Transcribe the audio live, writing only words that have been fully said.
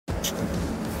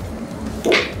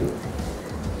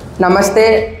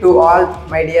Namaste to all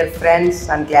my dear friends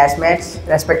and classmates,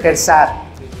 respected sir.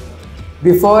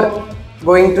 Before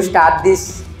going to start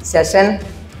this session,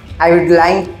 I would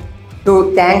like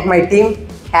to thank my team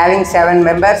having 7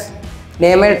 members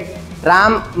named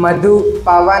Ram, Madhu,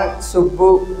 Pavan, Subbu,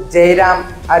 Jairam,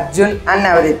 Arjun and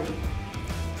Navadip.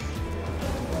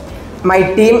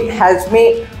 My team helps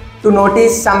me to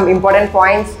notice some important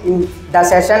points in the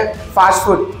session fast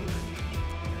food.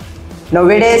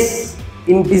 Nowadays,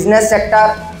 in business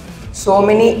sector, so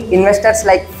many investors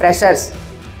like freshers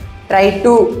try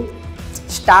to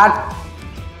start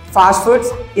fast foods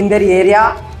in their area,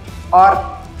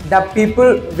 or the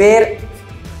people where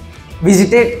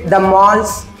visited the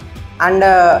malls and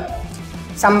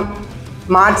some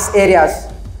marts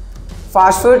areas.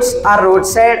 Fast foods are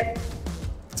roadside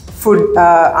food,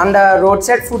 and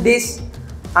roadside foodies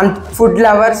and food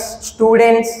lovers,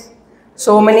 students,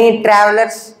 so many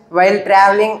travelers while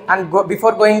traveling and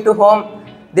before going to home,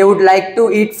 they would like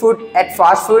to eat food at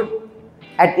fast food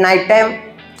at night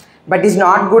time, but it's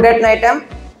not good at night time,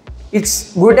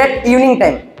 it's good at evening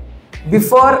time.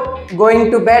 Before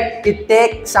going to bed, it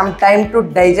takes some time to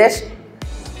digest,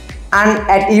 and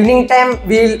at evening time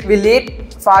we'll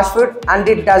eat fast food and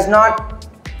it does not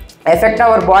affect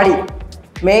our body.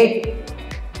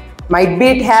 Might be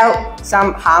it have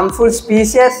some harmful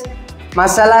species,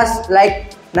 masalas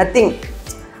like nothing.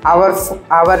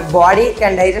 Our body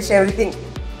can digest everything.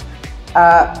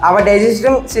 Our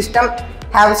digestive system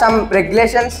have some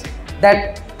regulations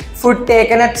that food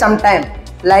taken at some time.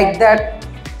 Like that,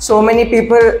 so many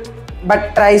people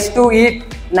but tries to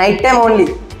eat night time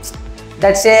only.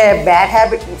 That's a bad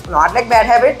habit, not like bad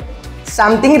habit,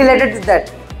 something related to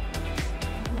that.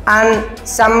 And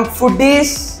some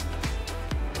foodies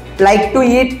like to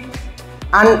eat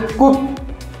and cook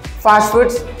fast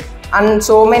foods, and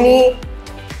so many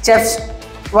chefs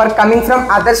were coming from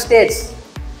other states.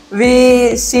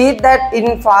 We see that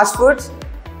in fast foods,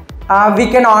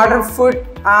 we can order food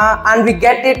and we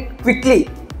get it quickly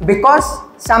because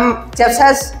some chefs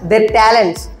has their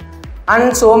talents,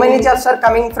 and so many chefs are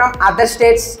coming from other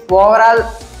states,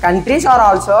 overall countries, or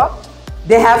also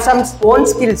they have some own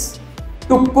skills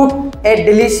to cook a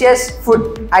delicious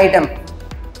food item.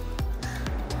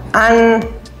 And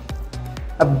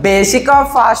a basic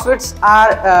of fast foods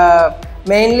are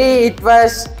mainly it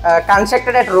was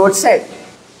constructed at roadside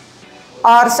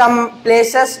or some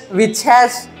places which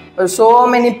has so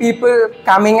many people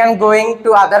coming and going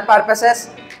to other purposes.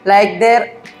 Like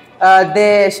there,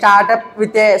 they start up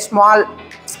with a small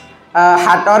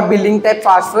hut or building type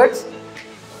fast foods,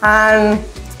 and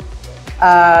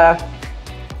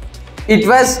it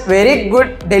was very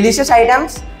good, delicious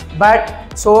items,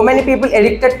 but so many people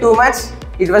addicted too much.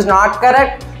 It was not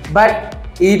correct, but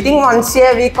eating once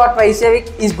a week or twice a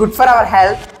week is good for our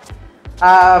health.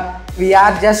 We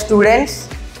are just students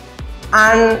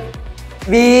and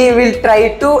we will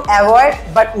try to avoid,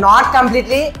 but not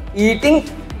completely, eating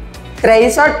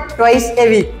thrice or twice a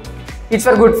week. It's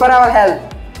for good for our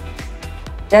health.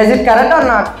 Is it correct or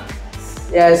not?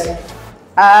 Yes.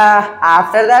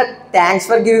 After that, thanks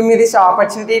for giving me this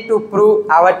opportunity to prove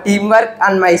our teamwork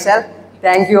and myself.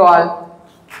 Thank you all.